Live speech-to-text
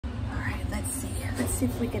let's see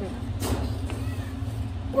if we can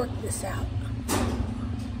work this out.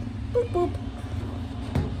 Boop, boop.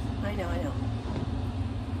 I know, I know.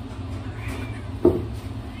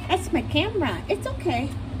 That's my camera. It's okay.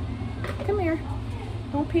 Come here.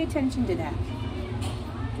 Don't pay attention to that.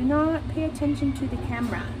 Do not pay attention to the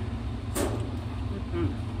camera.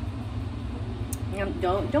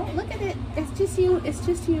 Don't look at it. It's just you. It's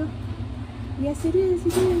just you. Yes, it is.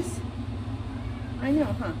 It is. I know,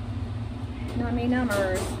 huh? Nummy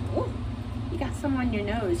numbers. Oh, you got some on your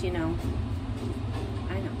nose, you know.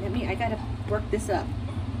 I know. I gotta work this up.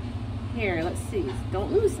 Here, let's see.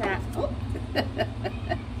 Don't lose that. Oh.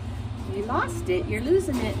 You lost it. You're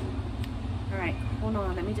losing it. All right, hold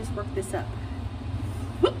on. Let me just work this up.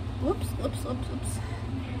 Whoops, whoops, whoops, whoops.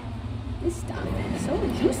 This stuff is so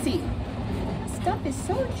juicy. This stuff is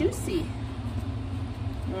so juicy.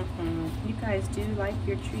 You guys do like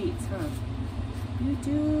your treats, huh? You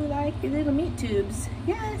do like your little meat tubes.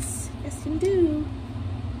 Yes, yes you do.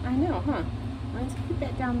 I know, huh? Let's put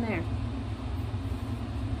that down there.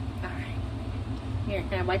 All right. Here,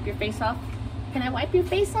 can I wipe your face off? Can I wipe your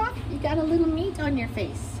face off? You got a little meat on your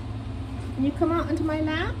face. Can you come out into my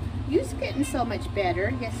lap? You're getting so much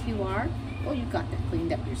better. Yes, you are. Oh, you got that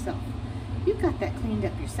cleaned up yourself. You got that cleaned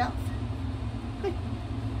up yourself. Good.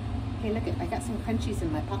 Hey, look, I got some crunchies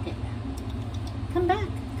in my pocket. Come back,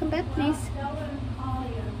 please. Well,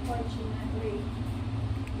 Callie, unfortunately,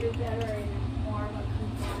 you're better in more of a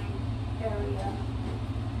confined area.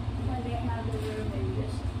 When they have the room, they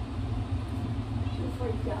just too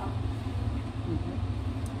freaked out.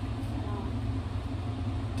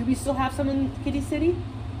 Do we still have some in Kitty City?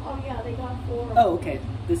 Oh yeah, they got 4. Oh, okay.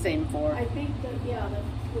 The same 4. I think that, yeah, the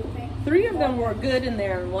 3 of them were good in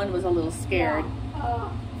there and 1 was a little scared. Yeah,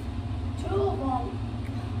 2 of them,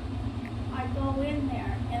 I go in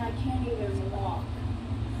there and I can't even walk.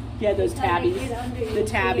 Yeah, those tabbies. The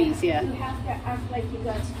tabbies, yeah. You have to act like you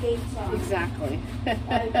got skates on. Exactly.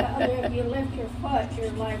 If you lift your foot,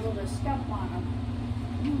 you're liable to step on them.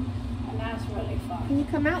 And that's really fun. Can you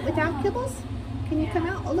come out without kibbles? Can you come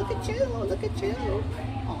out? Oh, look at you. Oh, look at you.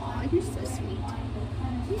 Aw, you're so sweet.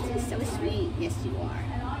 You're just so sweet. Yes, you are.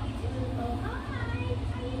 And all you do is go, hi,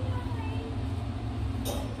 how you doing?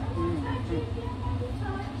 Sometimes touch it, you don't want to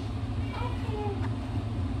touch. Okay.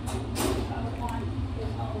 The other one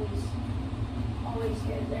is always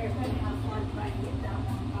here. They're going to have fun trying to get that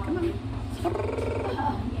one. Come on.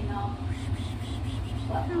 You know.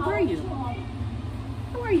 How are you?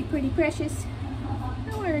 How are you, pretty precious?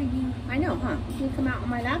 How are you? I know, huh? Can you come out on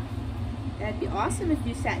my lap? That'd be awesome if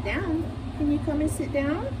you sat down. Can you come and sit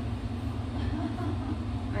down?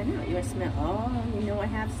 I know, you're smell. Oh, you know I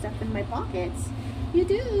have stuff in my pockets. You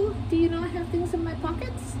do? Do you know I have things in my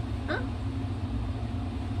pockets? Huh?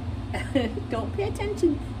 Don't pay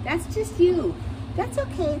attention. That's just you. That's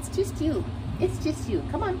okay. It's just you. It's just you.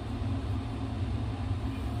 Come on.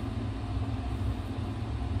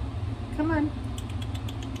 Come on.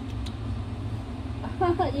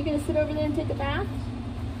 You're gonna sit over there and take a bath?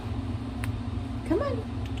 Come on.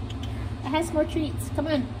 I have some more treats. Come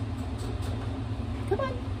on. Come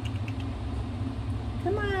on.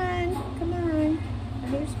 Come on. Come on.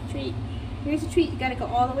 Here's a treat. Here's a treat. You gotta go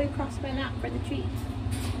all the way across my lap for the treat.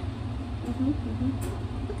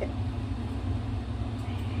 Look at.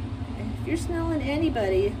 If you're smelling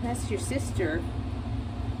anybody, that's your sister.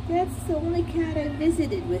 That's the only cat I've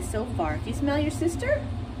visited with so far. Do you smell your sister?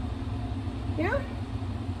 Yeah?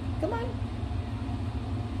 Come on.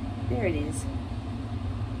 There it is.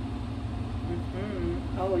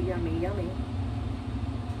 Oh, yummy, yummy.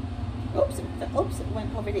 Oops, it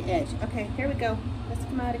went over the edge. Okay, here we go. Let's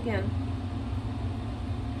come out again.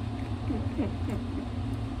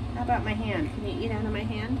 How about my hand? Can you eat out of my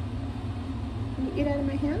hand? Can you eat out of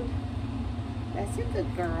my hand? That's a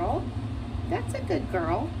good girl. That's a good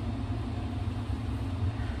girl.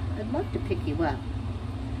 I'd love to pick you up.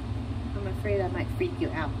 I'm afraid I might freak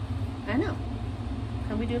you out. I know.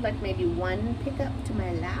 Can we do like maybe one pickup to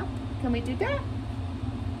my lap? Can we do that?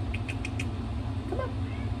 Come on.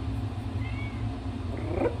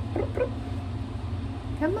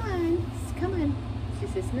 Come on. Come on. She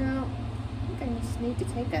says, no. I think I just need to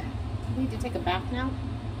take a bath now.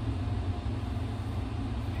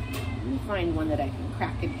 Let me find one that I can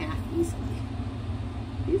crack in half easily.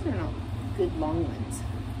 These are not good long ones.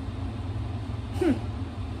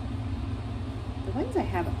 The ones I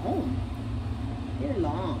have at home, they're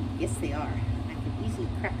long. Yes, they are. I can easily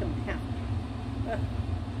crack them in half.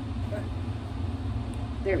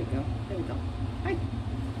 There we go. There we go. Hi.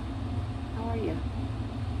 How are you?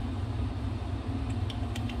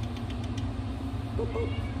 Boop, boop.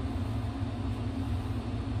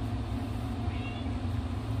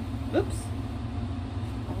 Oops.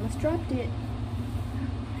 Almost dropped it.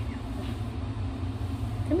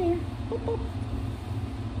 Come here. Boop, boop.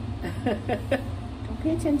 Don't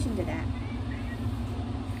pay attention to that.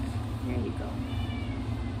 There you go.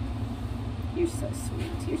 You're so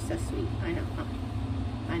sweet. You're so sweet. I know, huh?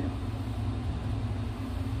 I know.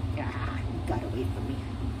 Ah, you got away from me.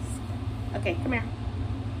 Okay, come here.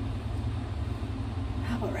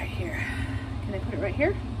 How about right here? Can I put it right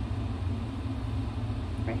here?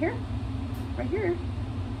 Right here? Right here.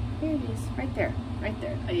 There it is. Right there. Right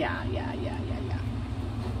there. Oh, yeah.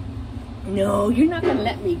 No, you're not going to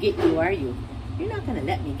let me get you, are you? You're not going to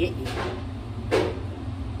let me get you.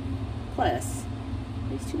 Plus,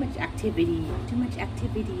 there's too much activity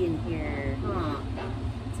in here. Huh?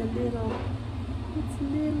 It's a little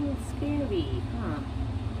scary, huh?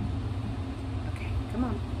 Okay, come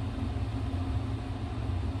on.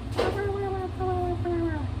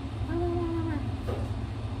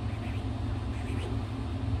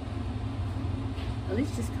 At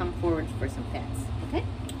least just come forward for some pets, okay?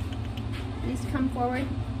 At least come forward.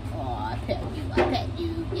 Oh, I pet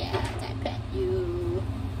you. Yes, I pet you.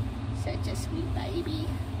 Such a sweet baby.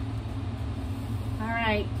 All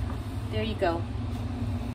right, there you go.